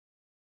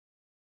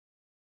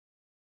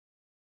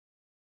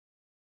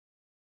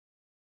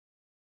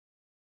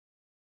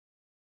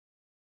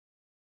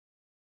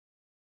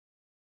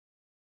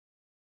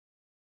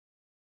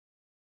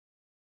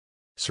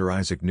Sir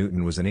Isaac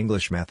Newton was an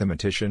English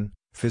mathematician,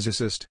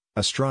 physicist,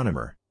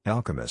 astronomer,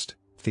 alchemist,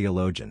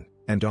 theologian,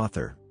 and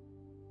author.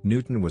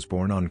 Newton was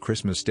born on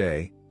Christmas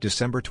Day,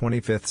 December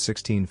 25,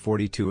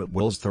 1642 at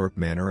Woolsthorpe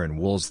Manor in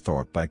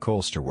Woolsthorpe by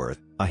Colsterworth,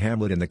 a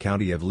hamlet in the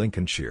county of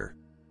Lincolnshire.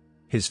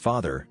 His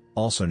father,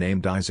 also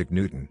named Isaac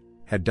Newton,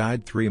 had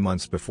died 3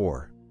 months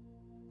before.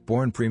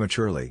 Born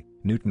prematurely,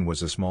 Newton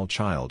was a small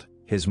child.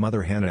 His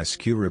mother Hannah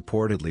Askew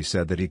reportedly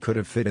said that he could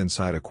have fit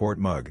inside a quart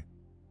mug.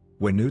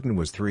 When Newton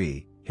was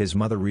 3, his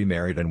mother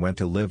remarried and went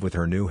to live with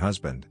her new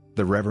husband,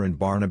 the Reverend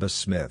Barnabas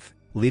Smith,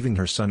 leaving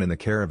her son in the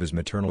care of his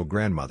maternal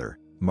grandmother,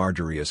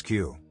 Marjorie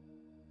Askew.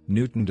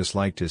 Newton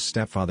disliked his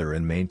stepfather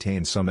and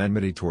maintained some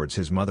enmity towards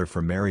his mother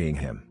for marrying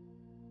him.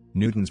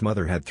 Newton's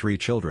mother had 3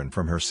 children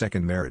from her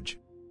second marriage.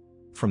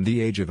 From the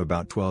age of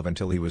about 12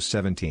 until he was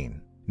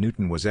 17,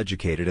 Newton was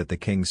educated at the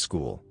King's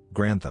School,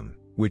 Grantham,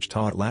 which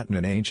taught Latin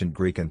and ancient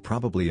Greek and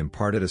probably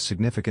imparted a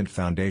significant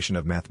foundation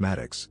of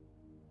mathematics.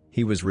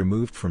 He was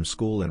removed from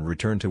school and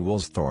returned to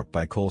Woolsthorpe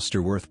by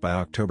Colsterworth by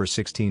October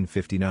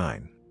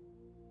 1659.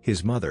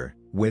 His mother,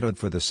 widowed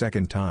for the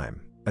second time,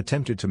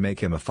 attempted to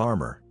make him a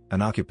farmer,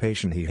 an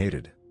occupation he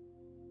hated.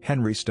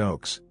 Henry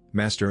Stokes,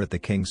 master at the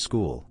King's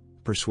School,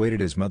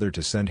 persuaded his mother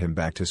to send him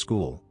back to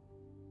school.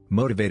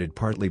 Motivated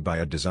partly by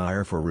a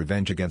desire for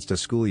revenge against a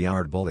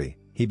schoolyard bully,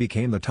 he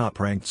became the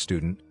top-ranked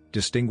student,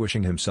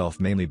 distinguishing himself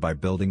mainly by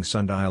building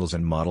sundials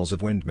and models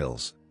of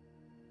windmills.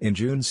 In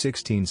June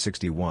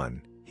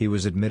 1661, he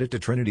was admitted to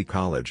Trinity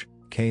College,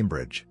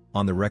 Cambridge,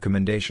 on the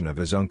recommendation of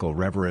his uncle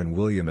Reverend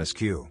William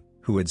Askew,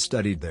 who had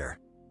studied there.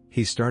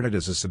 He started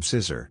as a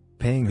subsizar,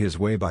 paying his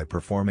way by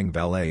performing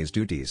valet's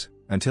duties,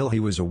 until he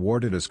was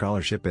awarded a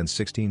scholarship in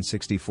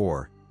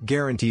 1664,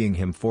 guaranteeing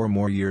him 4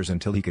 more years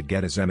until he could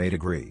get his MA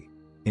degree.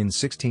 In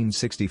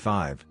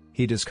 1665,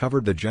 he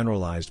discovered the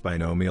generalized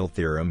binomial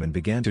theorem and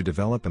began to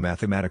develop a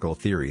mathematical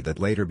theory that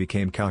later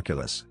became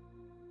calculus.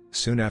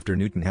 Soon after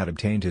Newton had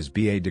obtained his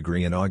BA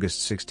degree in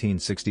August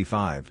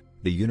 1665,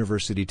 the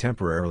university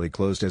temporarily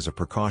closed as a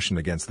precaution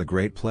against the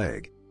Great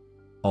Plague.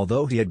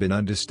 Although he had been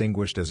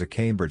undistinguished as a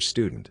Cambridge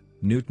student,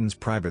 Newton's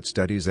private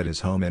studies at his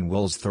home in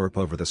Woolsthorpe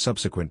over the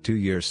subsequent 2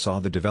 years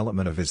saw the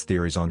development of his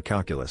theories on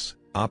calculus,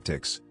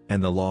 optics,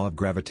 and the law of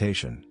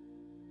gravitation.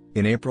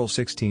 In April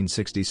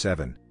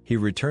 1667, he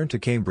returned to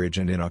Cambridge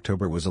and in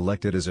October was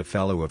elected as a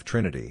Fellow of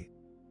Trinity.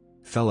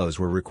 Fellows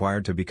were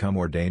required to become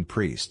ordained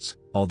priests,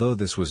 although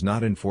this was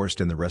not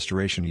enforced in the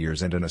Restoration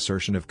years and an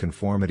assertion of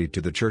conformity to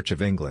the Church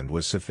of England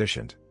was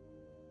sufficient.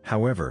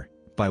 However,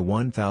 by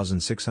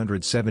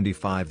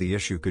 1675 the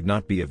issue could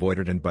not be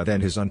avoided and by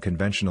then his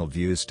unconventional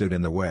views stood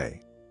in the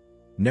way.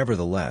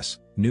 Nevertheless,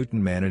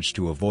 Newton managed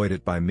to avoid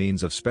it by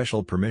means of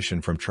special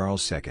permission from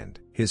Charles II.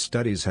 His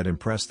studies had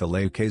impressed the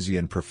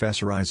Laodicean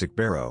Professor Isaac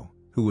Barrow,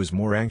 who was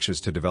more anxious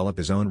to develop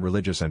his own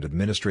religious and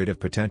administrative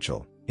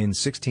potential. In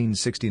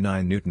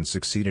 1669 Newton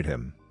succeeded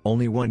him,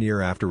 only 1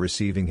 year after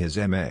receiving his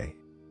M.A.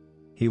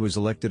 He was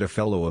elected a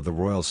Fellow of the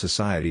Royal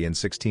Society in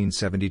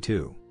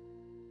 1672.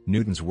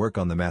 Newton's work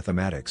on the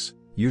mathematics,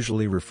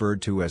 usually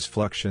referred to as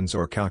fluxions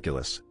or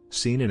calculus,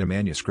 seen in a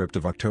manuscript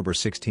of October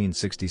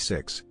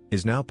 1666,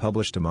 is now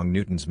published among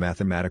Newton's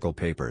mathematical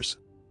papers.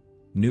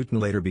 Newton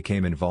later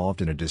became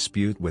involved in a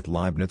dispute with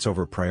Leibniz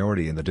over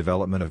priority in the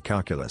development of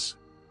calculus.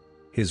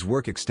 His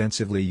work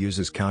extensively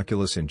uses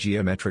calculus in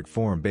geometric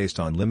form based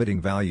on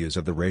limiting values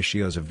of the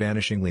ratios of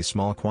vanishingly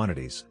small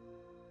quantities.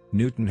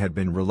 Newton had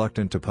been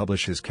reluctant to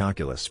publish his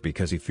calculus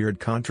because he feared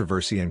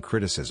controversy and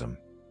criticism.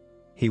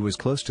 He was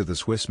close to the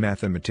Swiss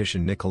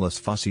mathematician Nicolas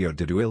Fosio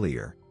de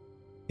Duillier.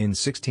 In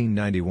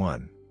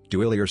 1691,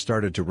 Duillier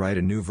started to write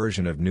a new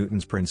version of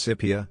Newton's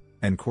Principia,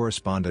 and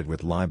corresponded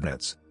with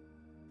Leibniz.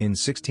 In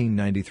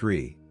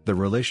 1693, the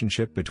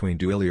relationship between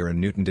Duillier and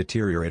Newton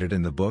deteriorated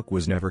and the book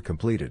was never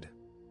completed.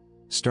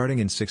 Starting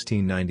in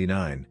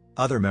 1699,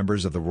 other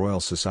members of the Royal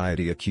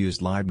Society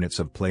accused Leibniz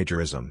of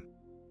plagiarism.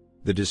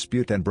 The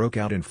dispute then broke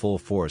out in full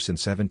force in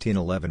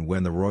 1711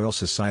 when the Royal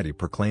Society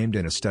proclaimed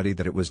in a study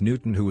that it was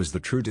Newton who was the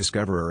true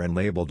discoverer and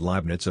labeled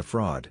Leibniz a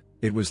fraud.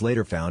 It was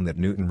later found that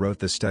Newton wrote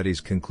the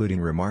study's concluding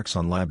remarks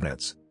on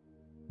Leibniz.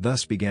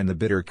 Thus began the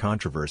bitter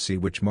controversy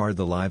which marred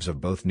the lives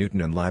of both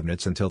Newton and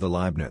Leibniz until the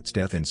Leibniz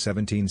death in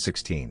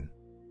 1716.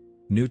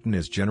 Newton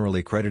is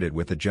generally credited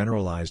with the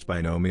generalized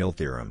binomial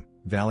theorem,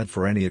 valid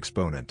for any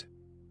exponent.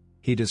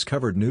 He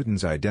discovered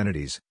Newton's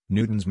identities,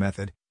 Newton's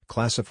method,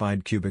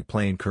 classified cubic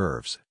plane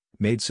curves,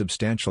 made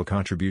substantial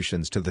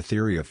contributions to the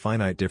theory of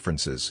finite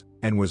differences,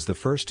 and was the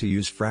first to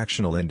use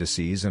fractional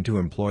indices and to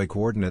employ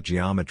coordinate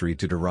geometry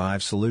to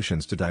derive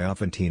solutions to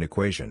Diophantine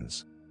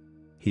equations.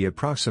 He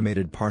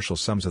approximated partial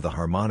sums of the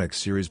harmonic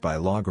series by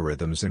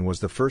logarithms and was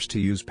the first to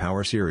use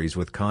power series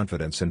with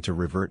confidence and to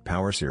revert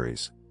power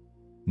series.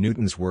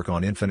 Newton's work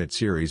on infinite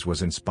series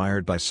was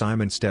inspired by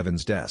Simon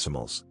Stevin's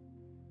decimals.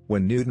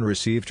 When Newton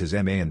received his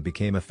M.A. and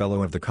became a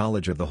Fellow of the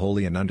College of the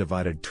Holy and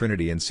Undivided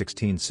Trinity in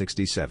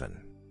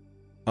 1667.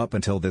 Up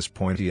until this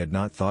point he had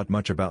not thought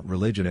much about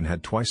religion and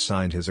had twice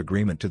signed his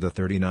agreement to the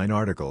 39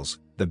 Articles,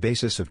 the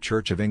basis of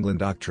Church of England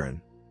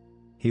doctrine.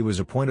 He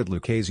was appointed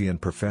Lucasian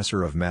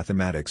Professor of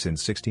Mathematics in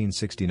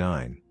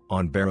 1669,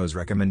 on Barrow's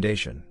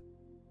recommendation.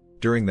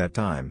 During that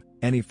time,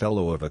 any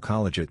fellow of a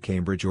college at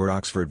Cambridge or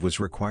Oxford was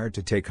required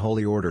to take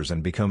holy orders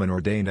and become an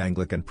ordained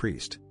Anglican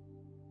priest.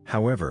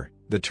 However,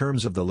 the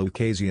terms of the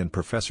Lucasian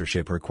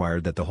professorship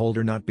required that the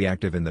holder not be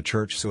active in the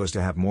church so as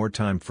to have more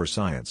time for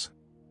science.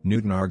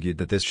 Newton argued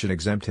that this should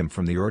exempt him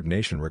from the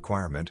ordination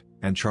requirement,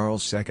 and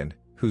Charles II,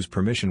 whose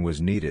permission was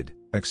needed,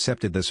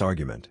 accepted this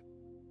argument.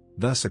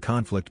 Thus a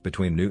conflict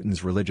between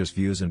Newton's religious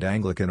views and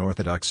Anglican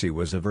orthodoxy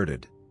was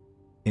averted.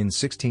 In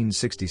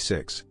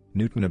 1666,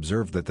 Newton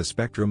observed that the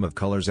spectrum of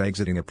colors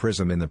exiting a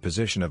prism in the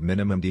position of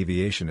minimum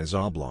deviation is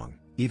oblong,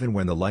 even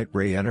when the light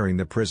ray entering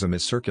the prism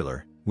is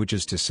circular, which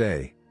is to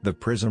say, the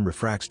prism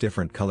refracts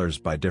different colors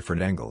by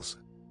different angles.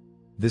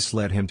 This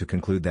led him to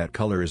conclude that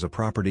color is a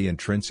property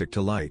intrinsic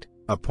to light,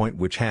 a point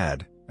which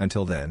had,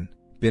 until then,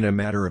 been a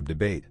matter of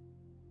debate.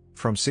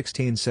 From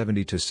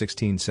 1670 to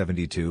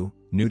 1672,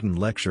 Newton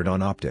lectured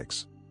on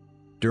optics.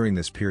 During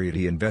this period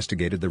he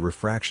investigated the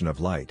refraction of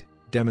light,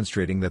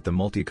 demonstrating that the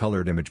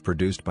multicolored image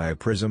produced by a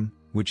prism,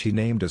 which he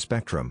named a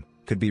spectrum,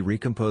 could be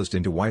recomposed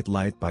into white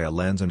light by a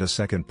lens and a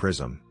second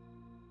prism.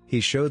 He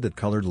showed that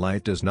colored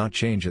light does not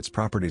change its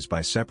properties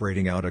by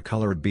separating out a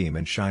colored beam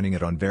and shining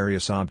it on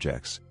various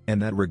objects,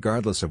 and that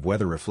regardless of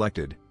whether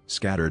reflected,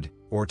 scattered,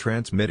 or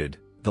transmitted,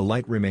 the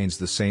light remains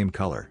the same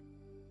color.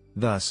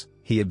 Thus,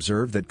 he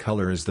observed that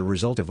color is the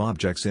result of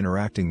objects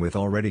interacting with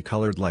already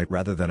colored light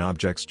rather than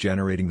objects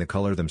generating the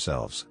color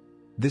themselves.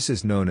 This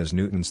is known as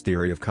Newton's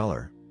theory of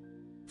color.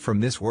 From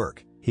this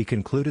work, he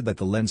concluded that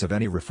the lens of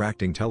any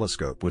refracting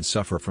telescope would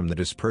suffer from the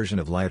dispersion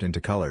of light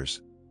into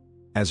colors.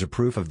 As a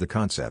proof of the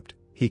concept,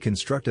 he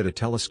constructed a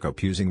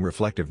telescope using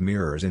reflective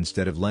mirrors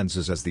instead of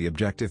lenses as the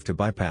objective to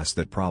bypass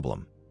that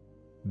problem.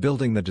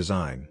 Building the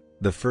design,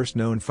 the first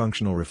known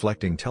functional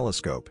reflecting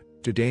telescope,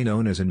 today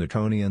known as a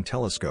Newtonian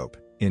telescope,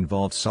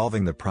 involved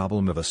solving the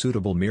problem of a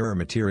suitable mirror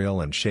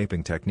material and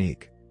shaping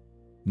technique.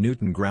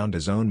 Newton ground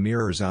his own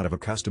mirrors out of a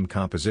custom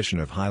composition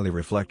of highly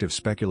reflective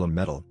speculum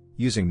metal,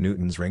 using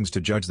Newton's rings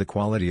to judge the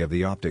quality of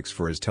the optics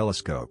for his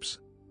telescopes.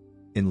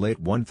 In late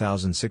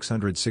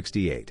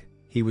 1668,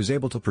 he was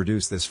able to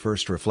produce this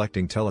first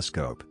reflecting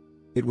telescope.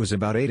 It was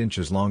about 8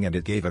 inches long and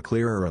it gave a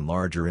clearer and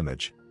larger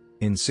image.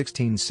 In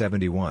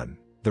 1671,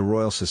 the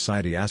Royal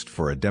Society asked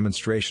for a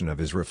demonstration of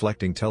his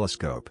reflecting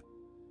telescope.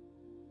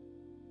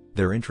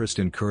 Their interest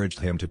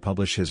encouraged him to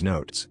publish his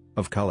Notes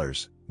of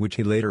Colors, which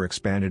he later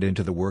expanded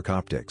into the work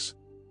Optics.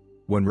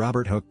 When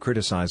Robert Hooke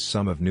criticized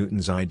some of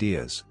Newton's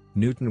ideas,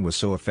 Newton was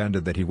so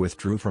offended that he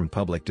withdrew from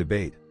public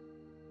debate.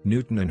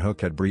 Newton and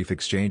Hooke had brief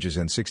exchanges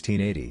in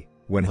 1680,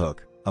 when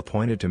Hooke,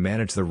 appointed to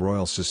manage the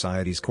Royal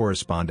Society's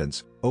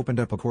correspondence, opened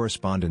up a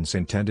correspondence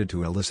intended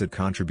to elicit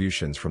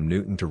contributions from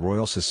Newton to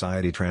Royal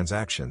Society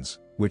transactions,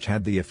 which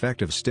had the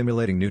effect of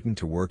stimulating Newton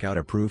to work out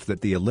a proof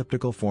that the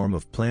elliptical form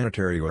of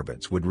planetary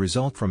orbits would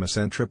result from a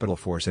centripetal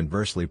force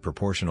inversely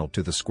proportional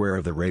to the square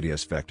of the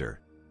radius vector.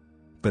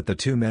 But the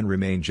two men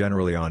remained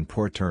generally on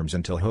poor terms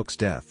until Hooke's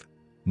death.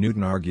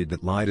 Newton argued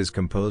that light is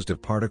composed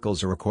of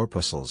particles or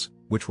corpuscles,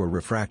 which were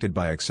refracted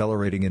by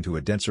accelerating into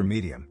a denser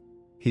medium.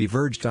 He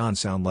verged on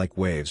sound-like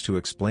waves to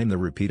explain the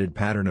repeated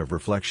pattern of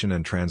reflection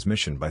and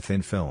transmission by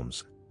thin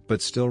films, but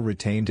still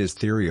retained his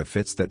theory of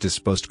fits that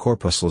disposed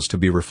corpuscles to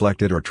be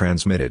reflected or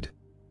transmitted.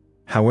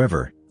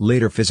 However,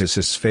 later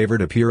physicists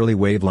favored a purely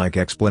wave-like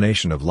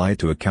explanation of light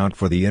to account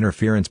for the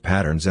interference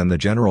patterns and the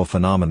general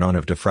phenomenon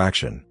of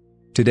diffraction.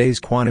 Today's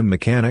quantum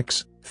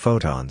mechanics,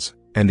 photons,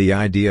 and the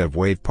idea of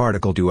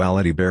wave-particle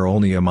duality bear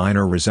only a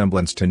minor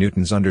resemblance to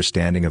Newton's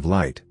understanding of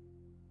light.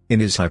 In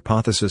his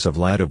hypothesis of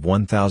light of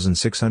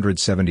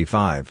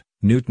 1675,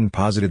 Newton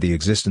posited the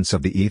existence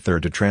of the ether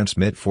to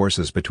transmit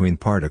forces between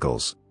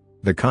particles.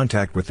 The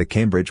contact with the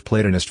Cambridge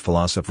Platonist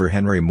philosopher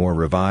Henry More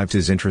revived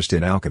his interest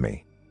in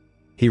alchemy.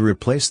 He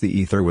replaced the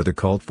ether with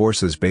occult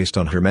forces based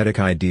on Hermetic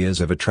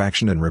ideas of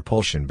attraction and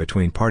repulsion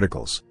between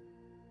particles.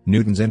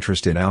 Newton's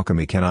interest in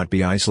alchemy cannot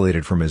be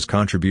isolated from his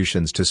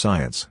contributions to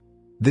science.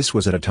 This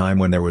was at a time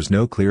when there was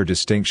no clear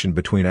distinction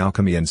between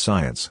alchemy and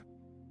science.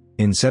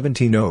 In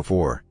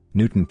 1704,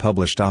 Newton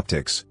published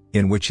Optics,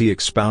 in which he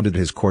expounded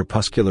his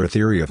corpuscular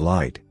theory of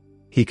light.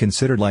 He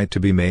considered light to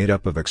be made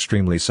up of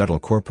extremely subtle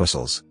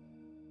corpuscles.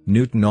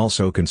 Newton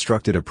also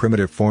constructed a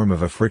primitive form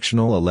of a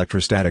frictional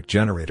electrostatic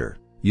generator,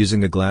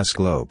 using a glass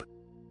globe.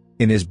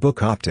 In his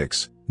book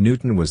Optics,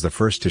 Newton was the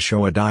first to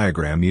show a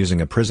diagram using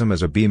a prism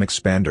as a beam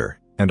expander,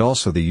 and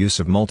also the use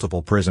of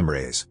multiple prism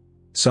rays.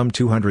 Some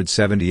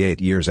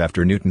 278 years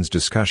after Newton's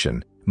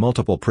discussion,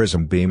 multiple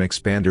prism beam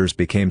expanders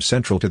became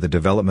central to the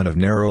development of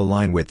narrow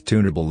line-width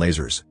tunable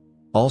lasers.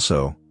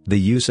 Also, the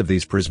use of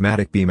these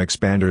prismatic beam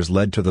expanders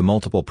led to the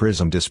multiple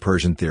prism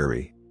dispersion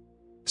theory.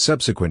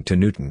 Subsequent to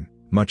Newton,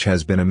 much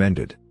has been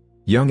amended.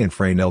 Young and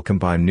Fresnel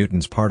combined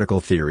Newton's particle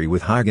theory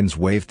with Huygens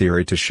wave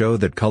theory to show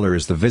that color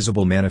is the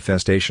visible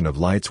manifestation of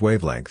light's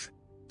wavelength.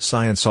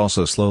 Science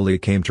also slowly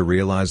came to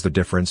realize the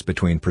difference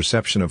between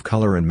perception of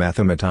color and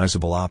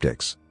mathematizable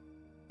optics.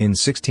 In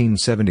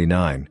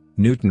 1679,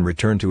 Newton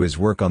returned to his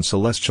work on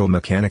celestial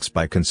mechanics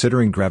by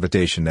considering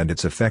gravitation and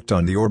its effect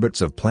on the orbits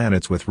of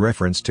planets with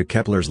reference to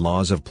Kepler's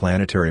laws of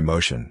planetary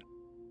motion.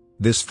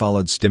 This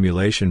followed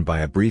stimulation by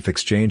a brief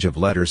exchange of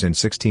letters in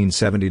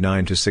 1679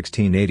 to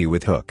 1680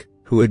 with Hooke,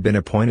 who had been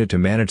appointed to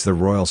manage the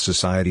Royal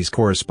Society's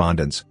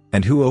correspondence,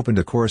 and who opened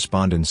a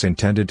correspondence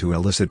intended to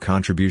elicit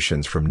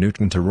contributions from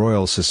Newton to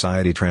Royal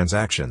Society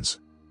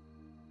transactions.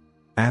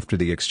 After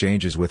the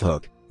exchanges with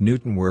Hooke,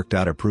 Newton worked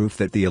out a proof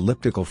that the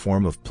elliptical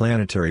form of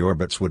planetary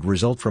orbits would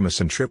result from a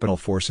centripetal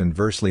force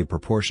inversely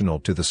proportional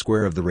to the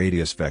square of the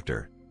radius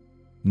vector.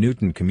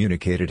 Newton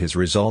communicated his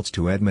results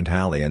to Edmund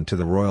Halley and to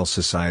the Royal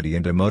Society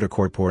in De Motu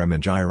Corporum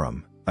and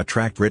Gyrum, a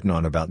tract written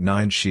on about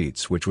 9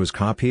 sheets which was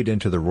copied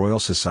into the Royal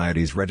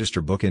Society's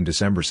Register Book in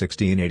December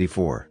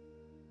 1684.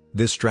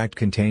 This tract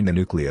contained the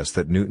nucleus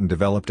that Newton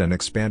developed and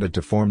expanded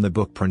to form the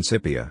book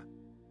Principia.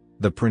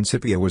 The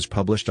Principia was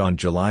published on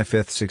July 5,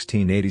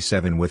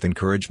 1687 with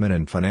encouragement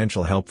and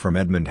financial help from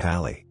Edmund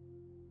Halley.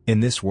 In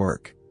this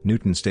work,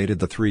 Newton stated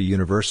the 3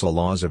 universal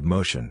laws of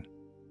motion.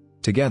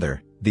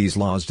 Together, these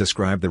laws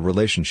describe the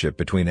relationship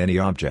between any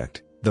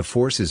object, the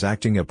forces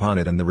acting upon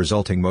it and the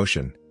resulting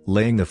motion,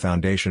 laying the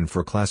foundation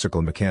for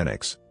classical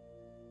mechanics.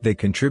 They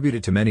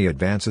contributed to many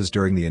advances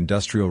during the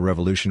Industrial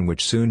Revolution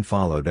which soon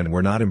followed and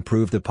were not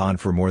improved upon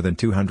for more than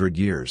 200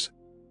 years.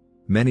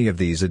 Many of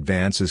these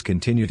advances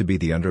continue to be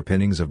the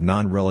underpinnings of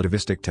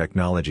non-relativistic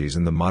technologies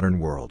in the modern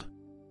world.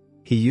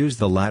 He used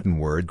the Latin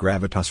word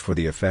gravitas for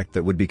the effect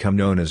that would become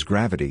known as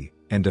gravity,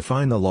 and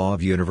defined the law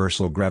of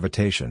universal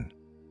gravitation.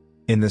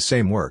 In the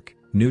same work,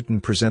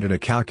 Newton presented a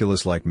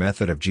calculus-like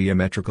method of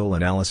geometrical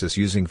analysis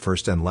using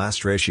first and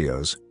last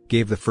ratios,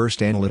 gave the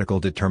first analytical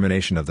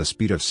determination of the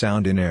speed of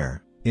sound in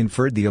air,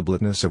 inferred the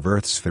obliteness of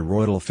Earth's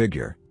spheroidal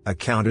figure,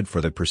 accounted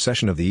for the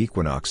precession of the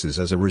equinoxes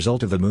as a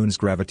result of the Moon's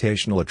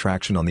gravitational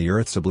attraction on the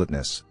Earth's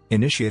obliteness,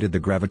 initiated the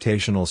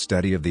gravitational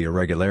study of the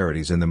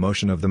irregularities in the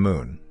motion of the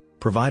Moon,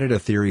 provided a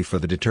theory for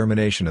the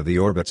determination of the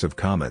orbits of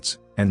comets,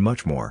 and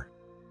much more.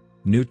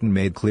 Newton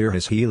made clear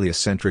his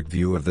heliocentric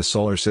view of the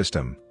solar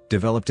system,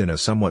 developed in a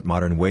somewhat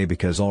modern way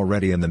because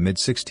already in the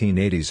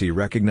mid-1680s he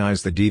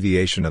recognized the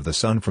deviation of the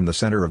Sun from the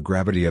center of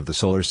gravity of the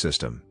solar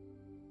system.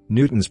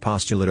 Newton's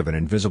postulate of an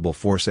invisible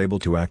force able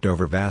to act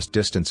over vast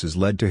distances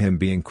led to him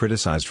being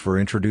criticized for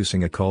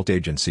introducing occult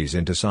agencies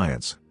into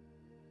science.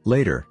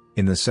 Later,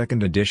 in the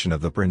second edition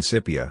of the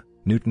Principia,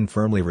 Newton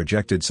firmly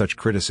rejected such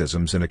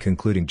criticisms in a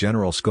concluding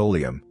general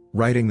scholium,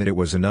 writing that it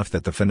was enough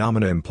that the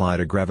phenomena implied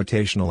a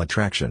gravitational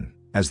attraction,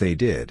 as they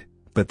did,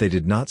 but they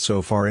did not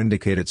so far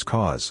indicate its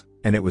cause,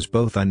 and it was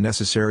both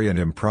unnecessary and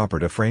improper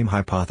to frame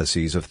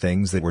hypotheses of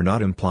things that were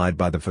not implied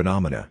by the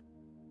phenomena.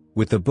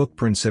 With the book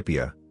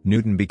Principia,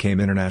 Newton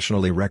became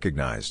internationally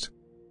recognized.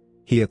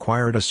 He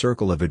acquired a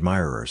circle of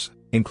admirers,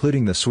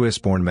 including the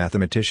Swiss-born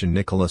mathematician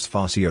Nicolas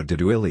Fosio de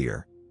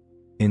Duillier.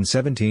 In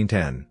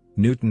 1710,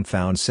 Newton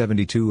found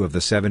 72 of the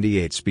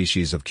 78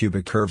 species of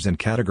cubic curves and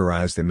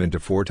categorized them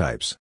into 4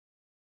 types.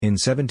 In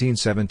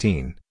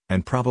 1717,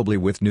 and probably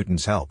with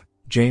Newton's help,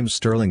 James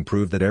Stirling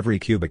proved that every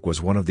cubic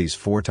was one of these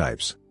 4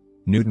 types.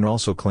 Newton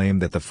also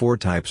claimed that the 4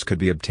 types could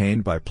be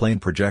obtained by plane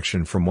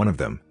projection from one of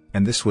them,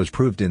 and this was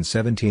proved in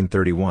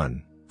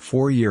 1731,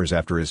 4 years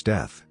after his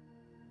death.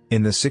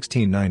 In the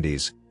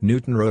 1690s,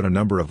 Newton wrote a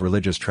number of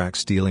religious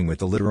tracts dealing with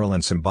the literal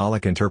and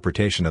symbolic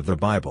interpretation of the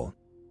Bible.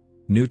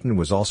 Newton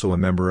was also a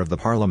member of the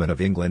Parliament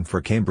of England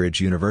for Cambridge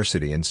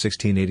University in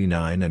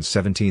 1689 and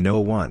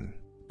 1701,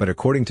 but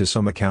according to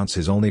some accounts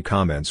his only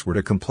comments were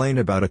to complain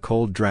about a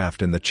cold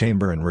draft in the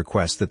chamber and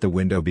request that the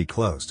window be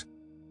closed.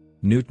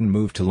 Newton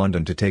moved to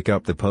London to take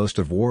up the post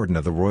of Warden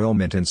of the Royal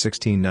Mint in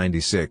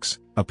 1696,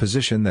 a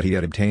position that he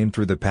had obtained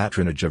through the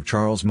patronage of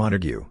Charles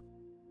Montague.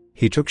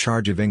 He took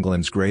charge of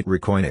England's great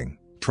recoining,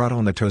 trod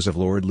on the toes of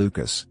Lord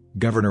Lucas,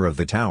 Governor of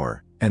the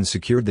Tower, and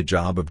secured the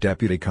job of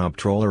Deputy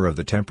Comptroller of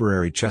the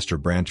temporary Chester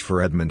branch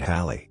for Edmund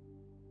Halley.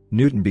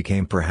 Newton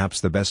became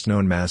perhaps the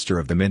best-known master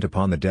of the mint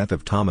upon the death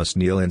of Thomas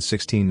Neal in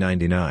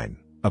 1699,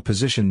 a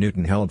position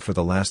Newton held for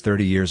the last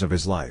 30 years of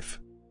his life.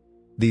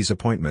 These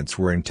appointments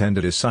were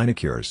intended as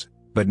sinecures,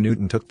 but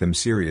Newton took them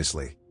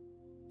seriously.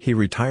 He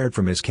retired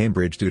from his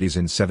Cambridge duties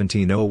in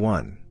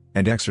 1701,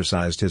 and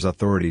exercised his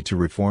authority to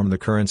reform the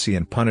currency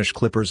and punish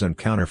clippers and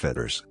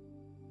counterfeiters.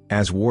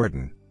 As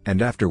warden,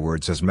 and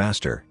afterwards as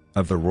master,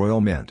 of the Royal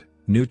Mint,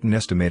 Newton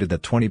estimated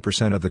that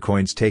 20% of the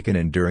coins taken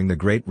in during the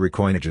Great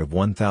Recoinage of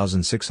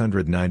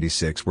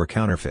 1696 were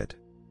counterfeit.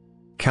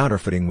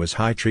 Counterfeiting was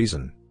high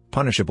treason,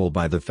 punishable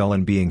by the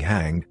felon being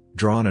hanged,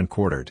 drawn and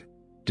quartered.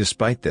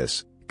 Despite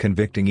this,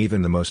 convicting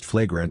even the most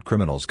flagrant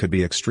criminals could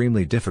be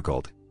extremely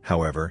difficult.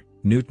 However,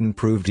 Newton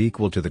proved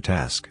equal to the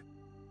task.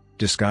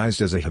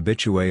 Disguised as a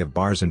habitué of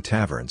bars and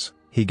taverns,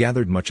 he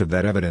gathered much of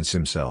that evidence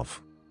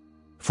himself.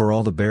 For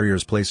all the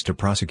barriers placed to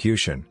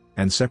prosecution,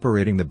 and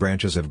separating the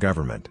branches of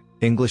government,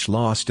 English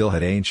law still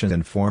had ancient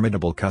and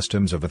formidable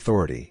customs of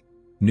authority.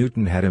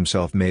 Newton had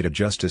himself made a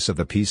justice of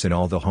the peace in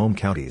all the home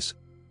counties.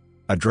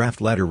 A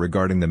draft letter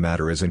regarding the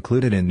matter is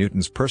included in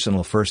Newton's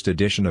personal first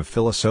edition of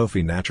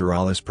Philosophiae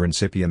Naturalis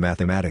Principia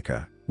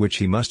Mathematica, which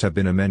he must have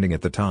been amending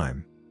at the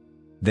time.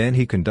 Then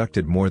he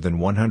conducted more than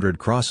 100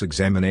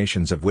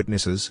 cross-examinations of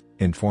witnesses,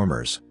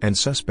 informers, and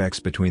suspects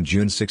between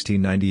June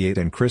 1698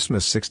 and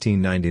Christmas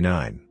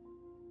 1699.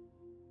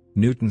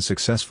 Newton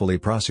successfully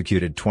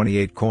prosecuted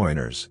 28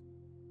 coiners.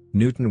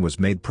 Newton was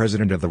made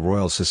president of the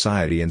Royal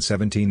Society in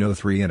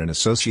 1703 and an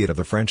associate of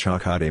the French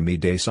Académie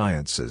des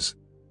Sciences.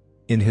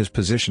 In his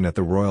position at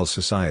the Royal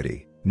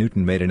Society,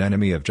 Newton made an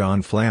enemy of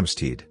John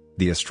Flamsteed,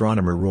 the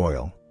astronomer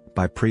royal,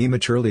 by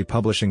prematurely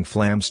publishing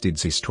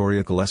Flamsteed's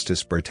Historia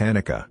Celestis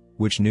Britannica,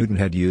 which Newton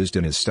had used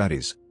in his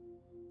studies.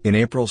 In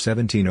April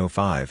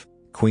 1705,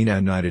 Queen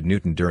Anne knighted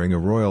Newton during a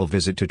royal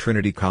visit to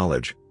Trinity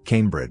College,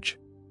 Cambridge.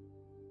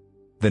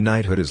 The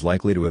knighthood is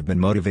likely to have been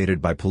motivated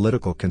by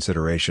political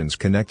considerations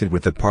connected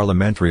with the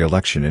parliamentary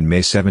election in May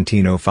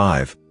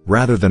 1705,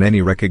 rather than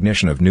any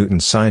recognition of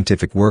Newton's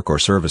scientific work or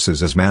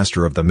services as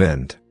Master of the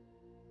Mint.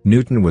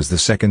 Newton was the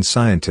second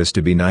scientist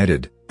to be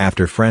knighted,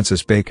 after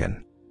Francis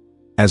Bacon.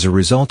 As a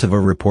result of a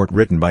report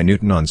written by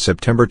Newton on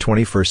September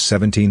 21,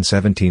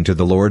 1717 to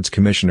the Lords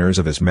Commissioners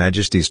of His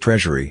Majesty's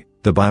Treasury,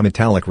 the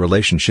bimetallic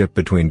relationship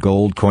between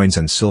gold coins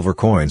and silver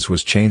coins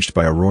was changed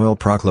by a royal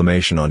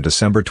proclamation on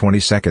December 22,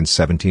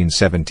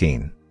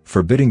 1717,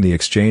 forbidding the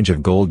exchange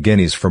of gold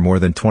guineas for more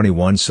than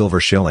 21 silver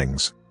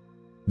shillings.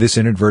 This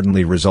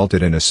inadvertently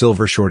resulted in a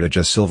silver shortage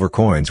as silver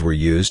coins were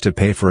used to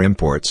pay for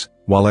imports,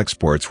 while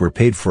exports were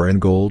paid for in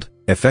gold,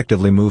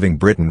 effectively moving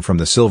Britain from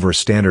the silver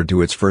standard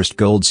to its first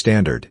gold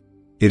standard.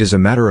 It is a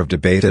matter of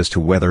debate as to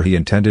whether he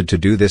intended to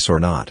do this or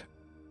not.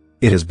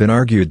 It has been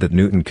argued that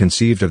Newton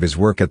conceived of his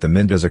work at the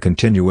Mint as a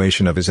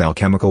continuation of his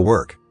alchemical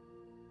work.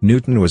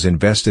 Newton was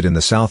invested in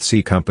the South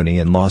Sea Company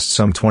and lost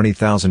some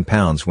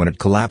 £20,000 when it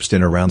collapsed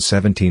in around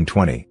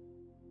 1720.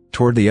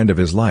 Toward the end of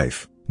his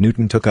life,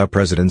 Newton took up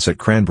residence at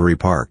Cranberry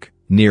Park,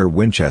 near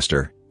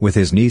Winchester, with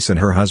his niece and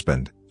her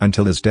husband,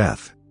 until his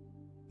death.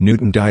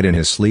 Newton died in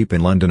his sleep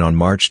in London on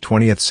March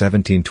 20,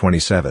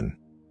 1727.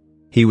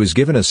 He was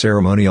given a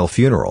ceremonial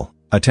funeral,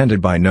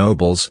 attended by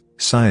nobles,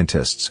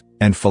 scientists,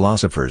 and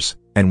philosophers,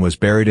 and was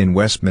buried in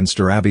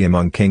Westminster Abbey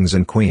among kings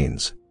and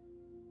queens.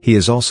 He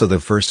is also the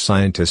first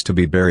scientist to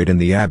be buried in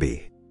the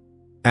Abbey.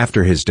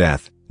 After his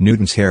death,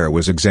 Newton's hair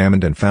was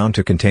examined and found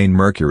to contain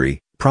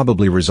mercury,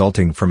 probably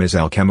resulting from his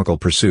alchemical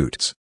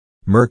pursuits.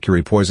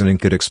 Mercury poisoning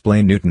could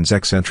explain Newton's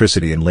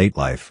eccentricity in late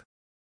life.